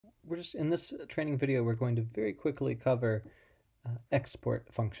we're just in this training video, we're going to very quickly cover export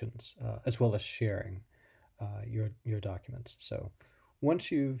functions as well as sharing your documents. So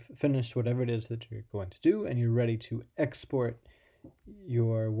once you've finished whatever it is that you're going to do and you're ready to export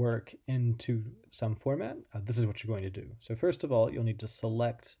your work into some format, this is what you're going to do. So first of all, you'll need to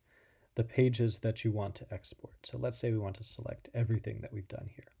select the pages that you want to export. So let's say we want to select everything that we've done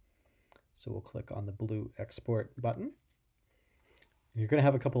here. So we'll click on the blue export button. You're going to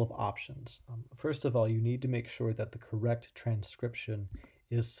have a couple of options. First of all, you need to make sure that the correct transcription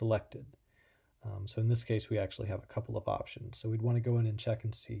is selected. So in this case, we actually have a couple of options. So we'd want to go in and check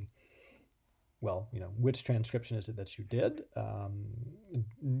and see, well, which transcription is it that you did?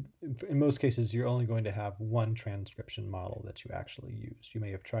 In most cases, you're only going to have one transcription model that you actually used. You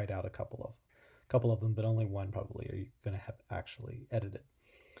may have tried out a couple of them, but only one probably are you going to have actually edited.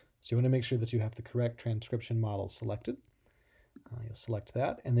 So you want to make sure that you have the correct transcription model selected. You'll select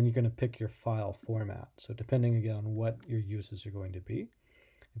that, and then you're going to pick your file format. So depending again on what your uses are going to be,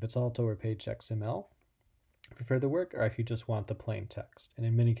 if it's Alto or Page XML for further work, or if you just want the plain text. And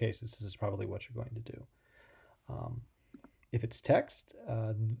in many cases, this is probably what you're going to do. If it's text,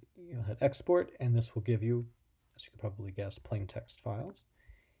 you'll hit export, and this will give you, as you can probably guess, plain text files.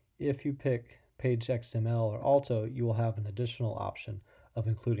 If you pick Page XML or Alto, you will have an additional option of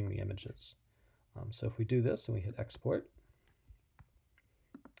including the images. So if we do this and we hit export,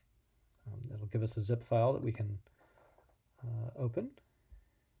 it'll give us a zip file that we can open.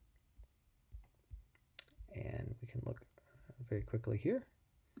 And we can look very quickly here,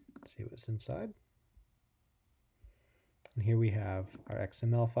 see what's inside. And here we have our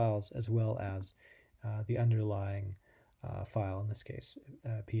XML files as well as the underlying file, in this case,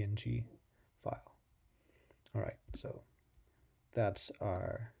 PNG file. All right, so that's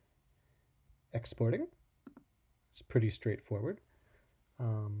our exporting. It's pretty straightforward.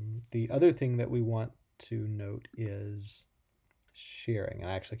 The other thing that we want to note is sharing.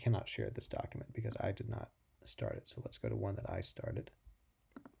 And I actually cannot share this document because I did not start it. So let's go to one that I started.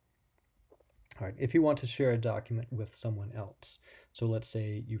 All right, if you want to share a document with someone else, so let's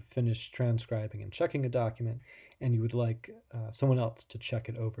say you finished transcribing and checking a document and you would like someone else to check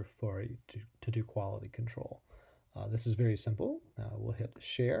it over for you to do quality control. This is very simple. We'll hit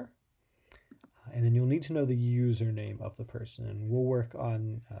share. And then you'll need to know the username of the person, and we'll work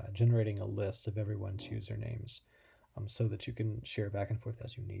on generating a list of everyone's usernames so that you can share back and forth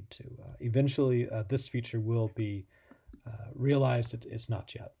as you need to. Eventually, this feature will be realized. It's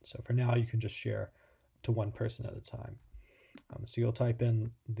not yet. So for now, you can just share to one person at a time. So you'll type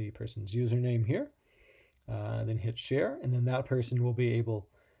in the person's username here, then hit share, and then that person will be able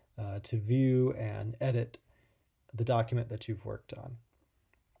to view and edit the document that you've worked on.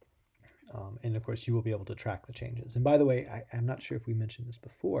 And of course, you will be able to track the changes. And by the way, I'm not sure if we mentioned this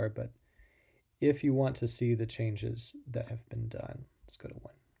before, but if you want to see the changes that have been done, let's go to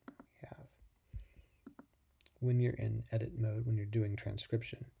one we have. When you're in edit mode, when you're doing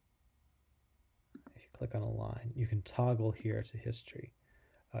transcription, if you click on a line, you can toggle here to history.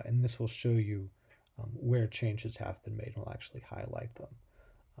 And this will show you where changes have been made and will actually highlight them.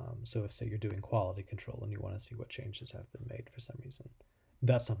 So if, say, you're doing quality control and you want to see what changes have been made for some reason,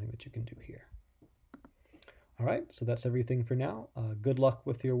 that's something that you can do here. All right, so that's everything for now. Good luck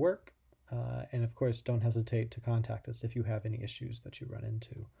with your work. And of course, don't hesitate to contact us if you have any issues that you run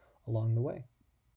into along the way.